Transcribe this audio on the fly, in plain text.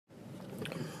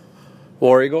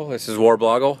War Eagle. This is War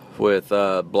Blogle with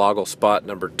BlogleSpot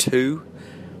number 2.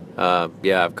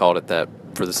 Yeah, I've called it that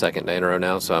for the second day in a row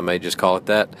now, so I may just call it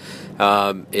that.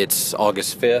 It's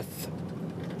August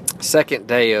 5th, second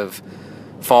day of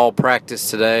fall practice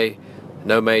today.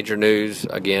 No major news.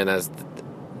 Again,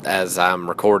 as I'm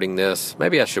recording this,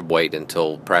 maybe I should wait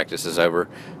until practice is over.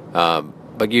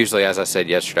 But usually, as I said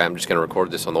yesterday, I'm just going to record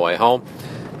this on the way home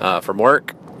from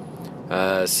work.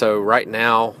 So right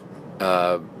now,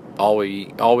 all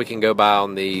we can go by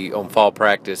on fall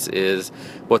practice is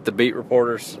what the beat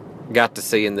reporters got to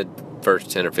see in the first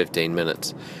 10 or 15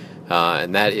 minutes,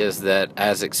 and that is that,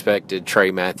 as expected, Trey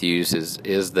Matthews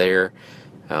is there.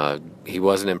 He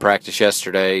wasn't in practice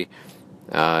yesterday,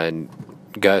 and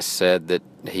Gus said that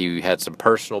he had some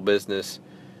personal business,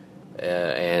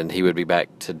 and he would be back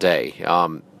today.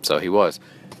 So he was,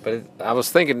 but I was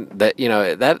thinking that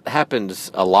that happens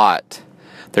a lot.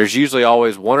 There's usually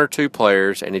always one or two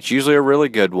players, and it's usually a really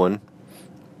good one.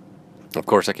 Of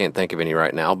course, I can't think of any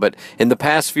right now, but in the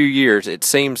past few years, it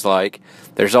seems like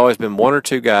there's always been one or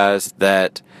two guys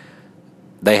that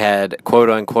they had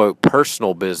quote-unquote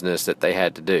personal business that they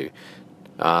had to do.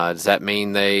 Does that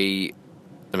mean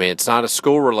it's not a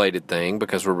school-related thing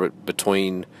because we're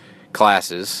between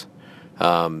classes.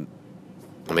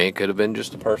 It could have been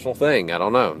just a personal thing. I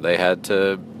don't know. They had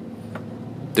to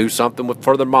do something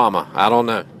for their mama. I don't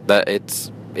know. That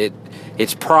it's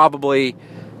probably,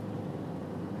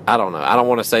 I don't know. I don't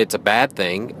want to say it's a bad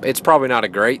thing. It's probably not a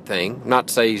great thing. Not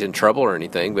to say he's in trouble or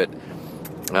anything, but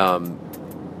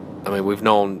we've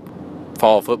known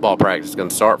fall football practice is going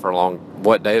to start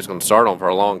what day it's going to start on for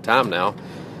a long time now,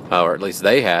 or at least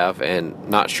they have, and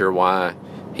not sure why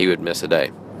he would miss a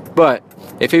day. But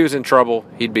if he was in trouble,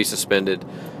 he'd be suspended.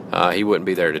 He wouldn't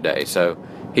be there today. So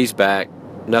he's back.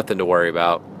 Nothing to worry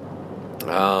about.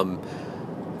 A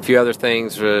few other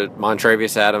things.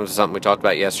 Montrevious Adams is something we talked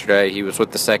about yesterday. He was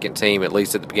with the second team, at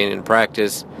least at the beginning of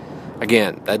practice.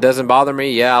 Again, that doesn't bother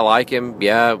me. Yeah, I like him.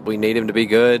 Yeah, we need him to be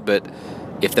good. But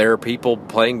if there are people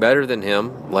playing better than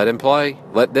him, let him play.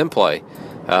 Let them play.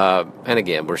 And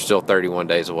again, we're still 31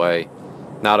 days away.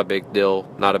 Not a big deal.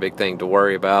 Not a big thing to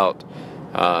worry about.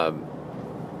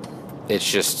 It's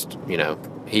just,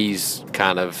 he's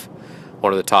kind of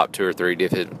one of the top 2 or 3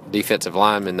 defensive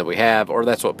linemen that we have, or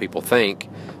that's what people think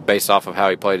based off of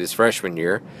how he played his freshman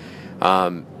year.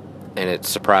 And it's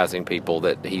surprising people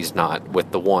that he's not with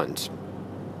the ones.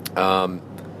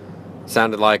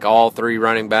 Sounded like all 3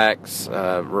 running backs,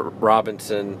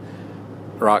 Robinson,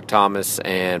 Rock Thomas,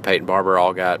 and Peyton Barber,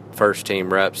 all got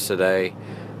first-team reps today.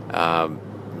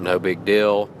 No big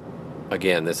deal.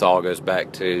 Again, this all goes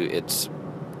back to it's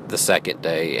the second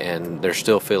day, and they're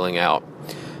still filling out.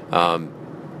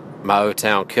 My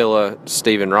O-Town killer,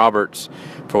 Steven Roberts,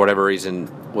 for whatever reason,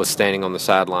 was standing on the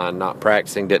sideline, not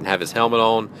practicing, didn't have his helmet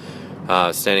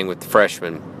on, standing with the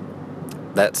freshmen.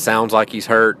 That sounds like he's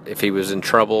hurt. If he was in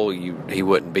trouble, he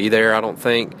wouldn't be there, I don't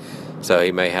think. So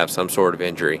he may have some sort of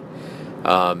injury.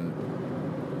 But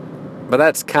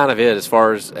that's kind of it as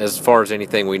far as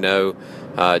anything we know.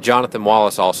 Jonathan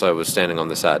Wallace also was standing on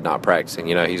the side, not practicing.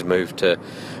 He's moved to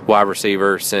wide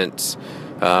receiver since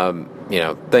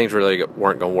things really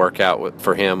weren't going to work out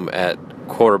for him at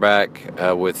quarterback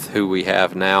with who we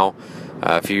have now.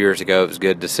 A few years ago, it was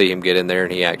good to see him get in there,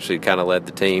 and he actually kind of led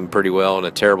the team pretty well in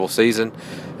a terrible season.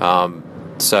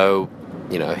 So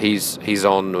he's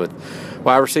on with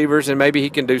wide receivers, and maybe he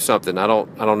can do something. I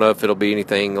don't know if it'll be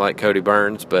anything like Cody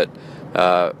Burns, but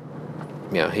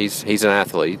he's an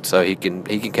athlete, so he can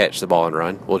catch the ball and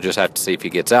run. We'll just have to see if he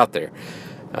gets out there.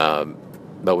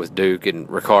 But with Duke and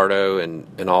Ricardo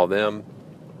and all them,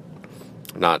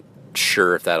 not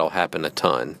sure if that'll happen a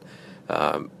ton.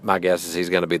 My guess is he's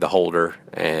going to be the holder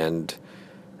and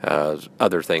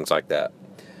other things like that.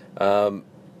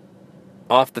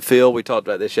 Off the field, we talked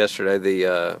about this yesterday.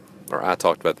 I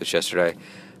talked about this yesterday.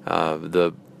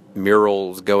 The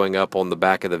murals going up on the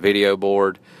back of the video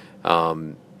board.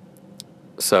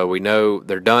 So we know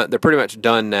they're done. They're pretty much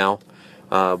done now.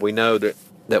 We know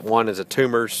that one is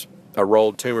a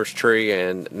rolled tumors tree,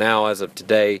 and now as of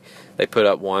today, they put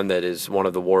up one that is one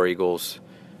of the War Eagles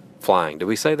flying. Do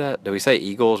we say that? Do we say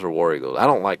Eagles or War Eagles? I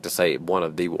don't like to say one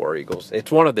of the War Eagles.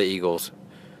 It's one of the Eagles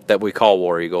that we call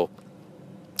War Eagle.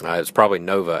 It's probably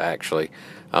Nova, actually,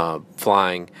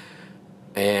 flying.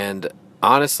 And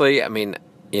honestly, I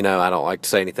don't like to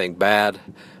say anything bad,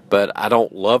 but I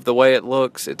don't love the way it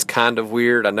looks. It's kind of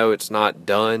weird. I know it's not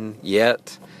done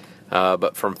yet.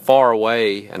 But from far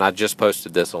away, and I just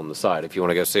posted this on the site if you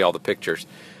want to go see all the pictures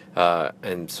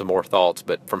and some more thoughts.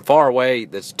 But from far away,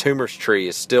 this tumors tree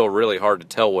is still really hard to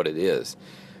tell what it is.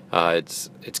 It's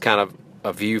kind of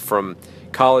a view from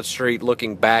College Street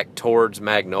looking back towards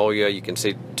Magnolia. You can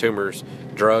see Toomer's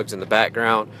Drugs in the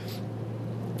background,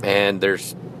 and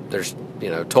there's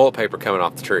toilet paper coming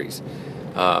off the trees,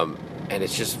 and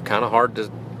it's just kind of hard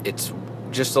to. It's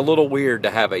just a little weird to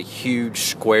have a huge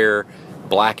square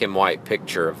black and white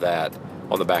picture of that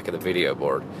on the back of the video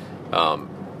board.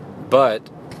 But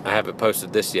I haven't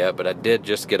posted this yet, but I did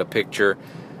just get a picture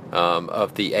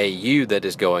of the AU that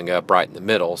is going up right in the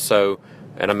middle. So,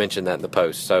 and I mentioned that in the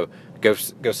post. So go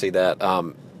see that,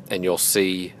 and you'll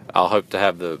see. I'll hope to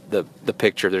have the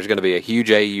picture. There's going to be a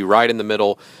huge AU right in the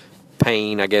middle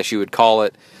pane, I guess you would call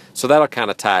it. So that'll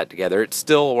kind of tie it together. It's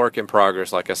still a work in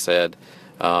progress, like I said.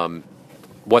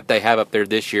 What they have up there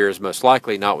this year is most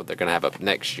likely not what they're going to have up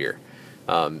next year.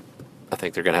 I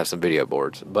think they're going to have some video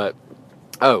boards. But,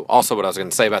 also what I was going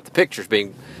to say about the pictures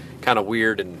being kind of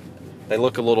weird and they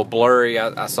look a little blurry.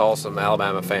 I saw some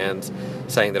Alabama fans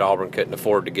saying that Auburn couldn't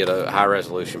afford to get a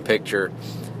high-resolution picture.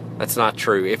 That's not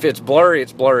true. If it's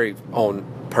blurry on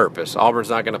purpose. Auburn's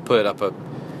not going to put up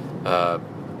a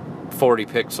 40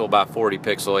 pixel by 40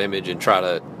 pixel image and try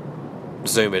to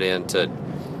zoom it into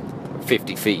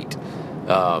 50 feet.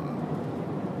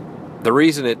 The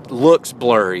reason it looks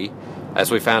blurry,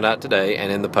 as we found out today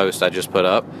and in the post I just put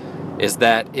up, is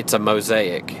that it's a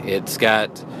mosaic. It's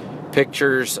got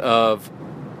pictures of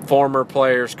former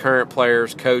players, current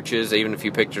players, coaches, even a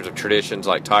few pictures of traditions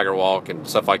like Tiger Walk and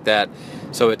stuff like that.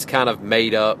 So it's kind of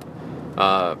made up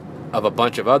of a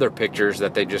bunch of other pictures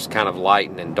that they just kind of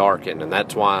lighten and darken, and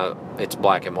that's why it's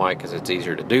black and white, because it's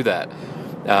easier to do that.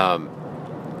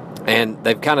 And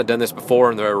they've kind of done this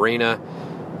before in the arena,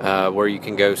 where you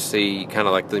can go see kind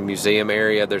of like the museum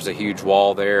area. There's a huge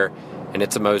wall there, and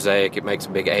it's a mosaic. It makes a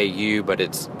big AU, but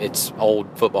it's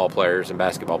old football players and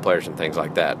basketball players and things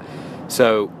like that.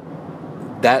 So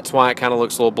that's why it kind of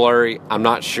looks a little blurry. I'm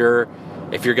not sure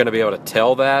if you're going to be able to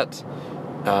tell that.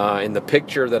 In the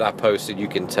picture that I posted, you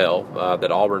can tell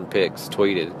that Auburn Picks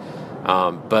tweeted,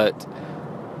 but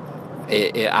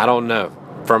I don't know.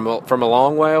 From a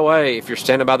long way away, if you're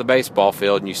standing by the baseball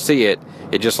field and you see it,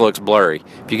 it just looks blurry.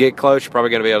 If you get close, you're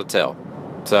probably going to be able to tell.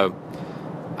 So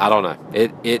I don't know.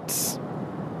 It's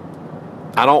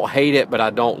I don't hate it, but I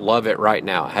don't love it right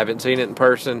now. I haven't seen it in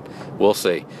person. We'll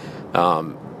see.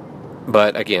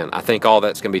 But again, I think all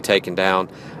that's going to be taken down.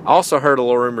 I also heard a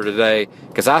little rumor today,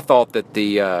 because I thought that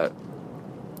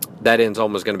that end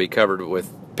zone was going to be covered with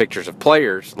pictures of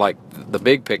players, like the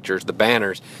big pictures, the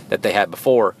banners that they had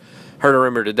before. Heard a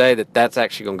rumor today that that's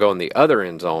actually going to go in the other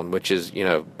end zone, which is,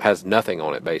 has nothing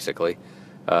on it basically.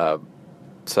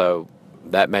 So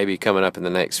that may be coming up in the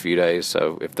next few days.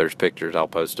 So if there's pictures, I'll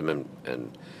post them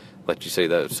and let you see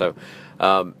those. So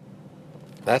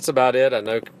that's about it. I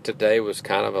know today was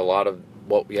kind of a lot of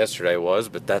what yesterday was,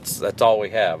 but that's all we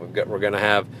have. We're going to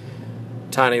have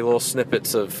tiny little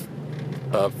snippets of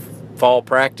fall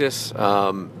practice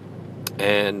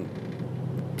and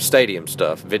stadium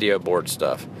stuff, video board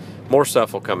stuff. More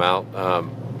stuff will come out,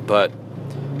 but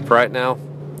for right now,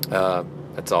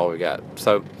 that's all we got.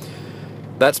 So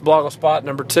that's BlogleSpot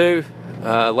number 2.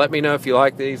 Let me know if you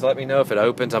like these. Let me know if it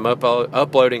opens. I'm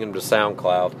uploading them to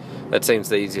SoundCloud. That seems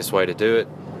the easiest way to do it,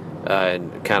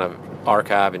 and kind of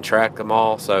archive and track them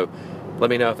all. So let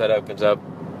me know if that opens up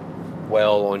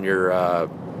well on your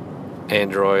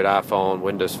Android, iPhone,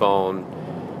 Windows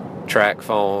Phone, track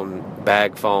phone,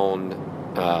 bag phone,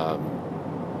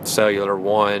 Cellular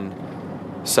One,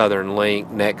 Southern Link,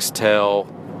 Nextel,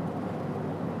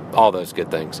 all those good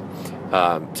things.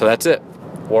 So that's it.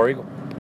 War Eagle.